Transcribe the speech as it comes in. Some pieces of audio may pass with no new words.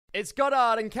It's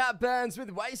Goddard and Cat Burns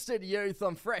with Wasted Youth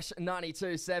on Fresh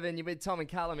 92.7. You're with Tom and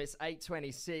Callum. It's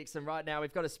 8:26, and right now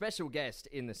we've got a special guest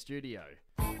in the studio.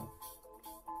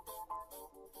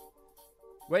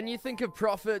 When you think of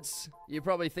prophets, you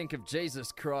probably think of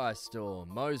Jesus Christ or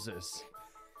Moses.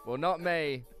 Well, not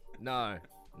me. No,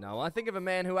 I think of a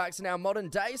man who acts in our modern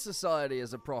day society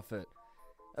as a prophet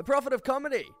of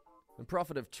comedy, a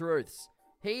prophet of truths.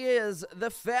 He is the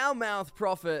foul-mouthed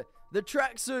prophet, the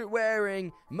tracksuit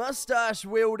wearing, mustache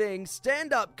wielding,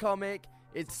 stand-up comic.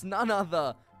 It's none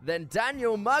other than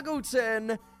Daniel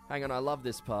Muggleton. Hang on, I love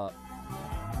this part.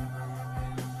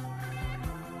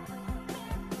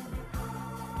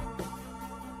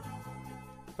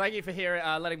 Thank you for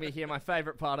letting me hear my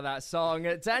favourite part of that song.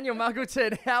 Daniel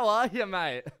Muggleton, how are you,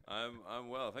 mate? I'm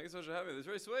well. Thank you so much for having me. That's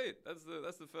very sweet. That's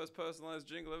the first personalised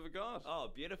jingle I ever got. Oh,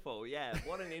 beautiful. Yeah,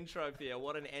 what an intro for you.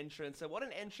 What an entrance. And what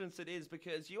an entrance it is,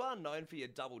 because you are known for your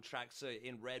double tracksuit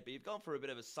in red, but you've gone for a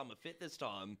bit of a summer fit this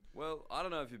time. Well, I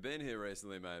don't know if you've been here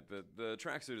recently, mate, but the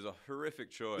tracksuit is a horrific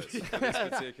choice for this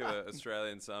particular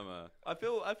Australian summer. I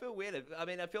feel weird. I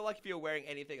mean, I feel like if you were wearing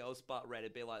anything else but red,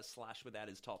 it'd be like Slash without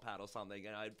his top hat or something,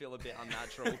 and I'd feel a bit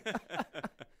unnatural.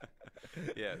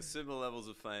 Yeah, similar levels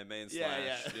of fame, me and Slash.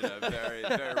 Yeah. You know, very,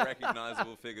 very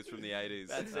recognisable figures from the 80s.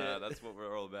 That's it. That's what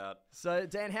we're all about. So,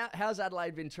 Dan, how's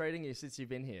Adelaide been treating you since you've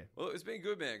been here? Well, it's been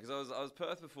good, man, because I was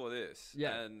Perth before this.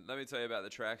 Yeah. And let me tell you about the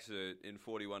tracksuit in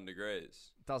 41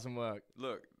 degrees. Doesn't work.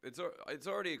 Look, it's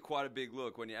already quite a big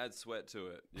look when you add sweat to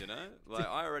it, you know? Like,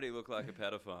 I already look like a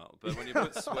pedophile, but when you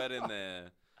put sweat in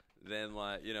there, then,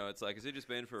 like, you know, it's like, has he just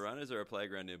been for a run? Is there a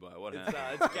playground nearby? What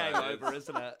happened? It's game over,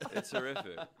 isn't it? It's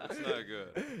horrific. It's no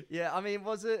good. Yeah, I mean,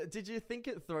 did you think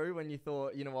it through when you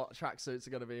thought, you know what, tracksuits are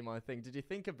going to be my thing? Did you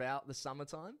think about the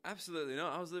summertime? Absolutely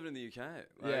not. I was living in the UK.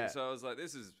 Yeah. So I was like,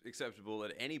 this is acceptable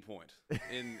at any point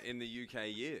in the UK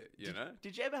year, you know?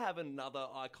 Did you ever have another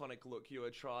iconic look you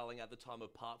were trialing at the time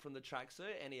apart from the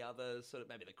tracksuit? Any other sort of,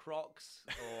 maybe the Crocs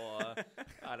or,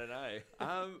 I don't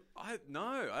know.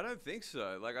 I don't think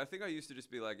so. Like, I think I used to just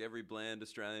be like every bland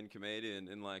Australian comedian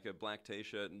in like a black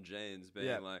t-shirt and jeans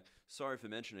being like, sorry for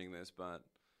mentioning this, but,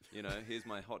 you know, here's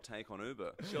my hot take on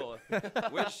Uber. Sure.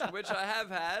 which I have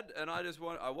had, and I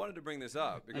wanted to bring this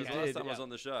up because last time I was on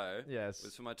the show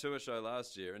was for my tour show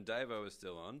last year, and Davo was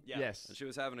still on. Yeah. Yes. And she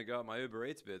was having a go at my Uber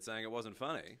Eats bit, saying it wasn't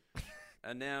funny.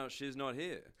 And now she's not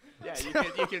here. Yeah,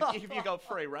 you got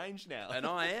free range now. And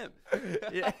I am.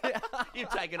 Yeah. You've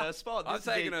taken her spot. I've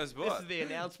taken her spot. This is the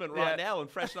announcement right now on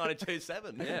Fresh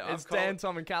 92.7. Yeah, It's Dan,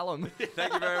 Tom, and Callum.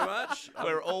 Thank you very much.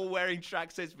 We're all wearing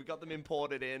tracksuits. We've got them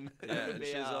imported in. Yeah, and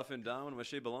she's off in Darwin where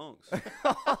she belongs.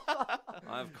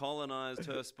 I've colonised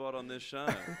her spot on this show,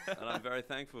 and I'm very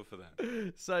thankful for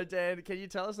that. So, Dan, can you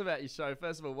tell us about your show?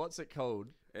 First of all, what's it called?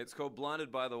 It's called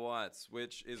Blinded by the Whites,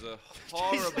 which is a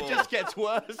horrible... It just gets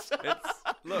worse.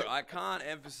 Look, I can't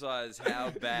emphasize how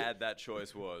bad that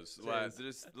choice was. Like,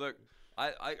 just look...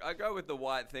 I go with the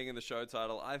white thing in the show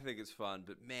title. I think it's fun,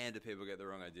 but man, do people get the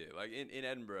wrong idea. Like in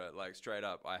Edinburgh, like straight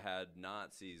up, I had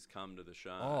Nazis come to the show.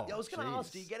 Oh, yeah, I was going to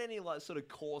ask, do you get any like sort of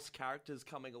coarse characters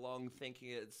coming along thinking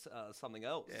it's something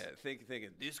else? Yeah, thinking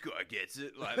this guy gets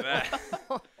it like that.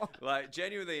 Like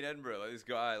genuinely in Edinburgh, like this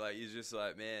guy, like he's just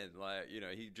like, man, like, you know,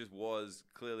 he just was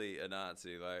clearly a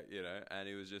Nazi, like, you know, and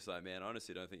he was just like, man,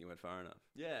 honestly, don't think you went far enough.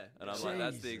 Yeah. And I'm like,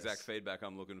 that's the exact feedback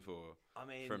I'm looking for. I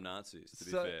mean, from Nazis, to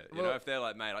be so, fair. You know, if they're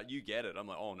like, mate, you get it, I'm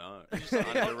like, oh no. I need to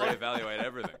reevaluate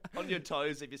everything. On your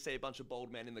toes if you see a bunch of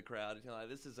bald men in the crowd, you're like,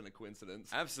 this isn't a coincidence.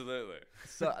 Absolutely.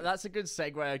 So that's a good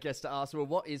segue, I guess, to ask, well,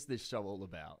 what is this show all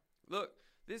about? Look,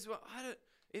 this one,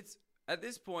 at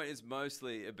this point, it's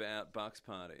mostly about Bucks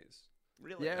parties.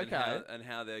 Really? Yeah, okay. And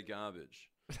how they're garbage.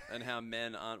 And how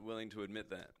men aren't willing to admit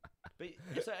that. But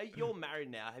so you're married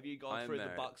now. Have you gone through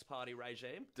married. the Bucks party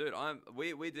regime? Dude,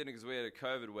 we didn't because we had a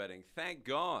COVID wedding. Thank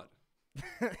God.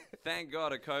 Thank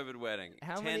God, a COVID wedding.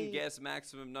 How 10 many guests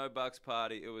maximum, no Bucks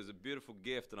party. It was a beautiful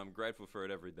gift, and I'm grateful for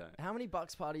it every day. How many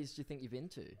Bucks parties do you think you've been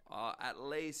to? At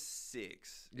least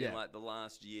 6 in like the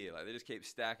last year. Like they just keep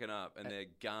stacking up, and they're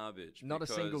garbage. Not a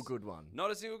single good one.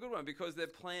 Not a single good one because they're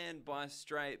planned by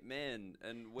straight men,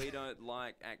 and we don't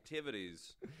like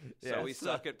activities, so we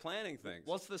suck at planning things.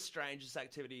 What's the strangest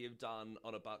activity you've done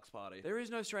on a Bucks party? There is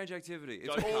no strange activity.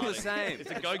 It's Go-karting. all the same. Is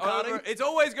it go-karting? It's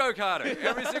always go-karting.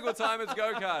 Every single time it's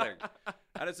go-karting.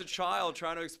 And it's a child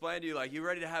trying to explain to you, like, you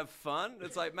ready to have fun?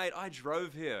 It's like, mate, I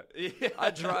drove here. Yeah. I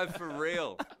drive for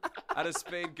real. At a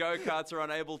speed go-karts are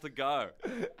unable to go.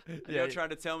 And you're trying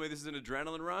to tell me this is an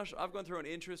adrenaline rush? I've gone through an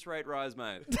interest rate rise,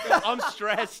 mate. I'm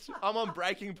stressed. I'm on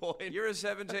breaking point. You're a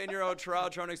 17-year-old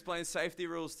child trying to explain safety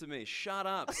rules to me. Shut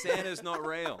up. Santa's not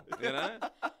real, you know?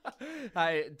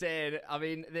 Hey, Dan, I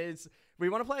mean, we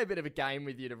want to play a bit of a game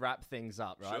with you to wrap things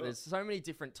up, right? Sure. There's so many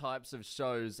different types of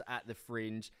shows at the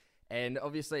Fringe. And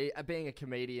obviously, being a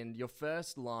comedian, your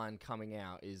first line coming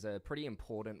out is a pretty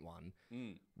important one.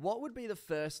 What would be the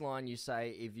first line you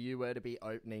say if you were to be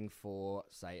opening for,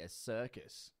 say, a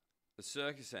circus? A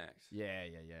circus act. Yeah.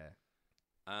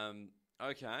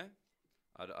 Okay.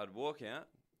 I'd walk out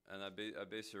and I'd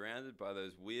be surrounded by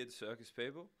those weird circus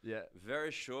people. Yeah.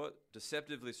 Very short,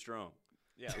 deceptively strong.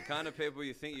 Yeah. The kind of people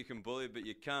you think you can bully, but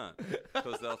you can't,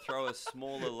 because they'll throw a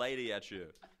smaller lady at you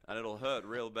and it'll hurt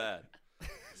real bad.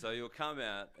 So you'll come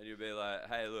out and you'll be like,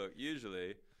 hey, look,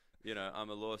 usually, I'm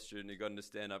a law student who got into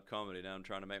stand-up comedy. Now I'm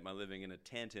trying to make my living in a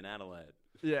tent in Adelaide.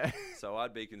 Yeah. So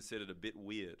I'd be considered a bit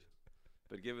weird.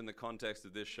 But given the context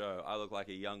of this show, I look like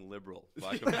a young liberal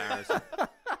by comparison.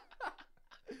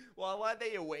 Well, I like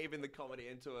that you're weaving the comedy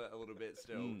into it a little bit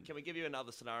still. Can we give you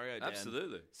another scenario, Dan?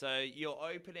 Absolutely. So your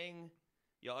opening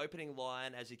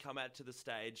line as you come out to the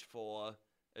stage for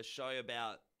a show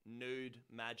about nude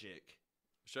magic.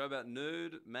 Show about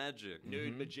nude magic.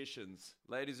 Nude magicians.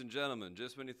 Ladies and gentlemen,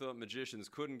 just when you thought magicians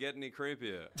couldn't get any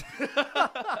creepier,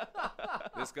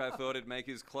 this guy thought he'd make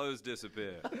his clothes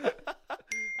disappear.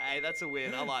 Hey, that's a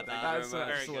win. I like that. That's an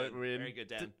Very absolute good. win. Very good,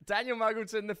 Dan. Daniel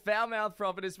Muggleton, the foul-mouthed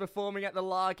prophet, is performing at the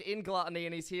Lark in Gluttony,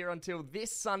 and he's here until this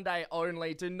Sunday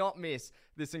only. Do not miss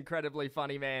this incredibly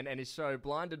funny man and his show,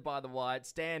 Blinded by the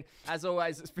Whites. Dan, as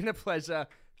always, it's been a pleasure.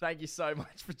 Thank you so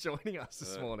much for joining us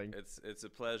this morning. It's a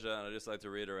pleasure, and I'd just like to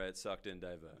reiterate, sucked in,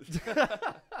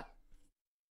 Davo.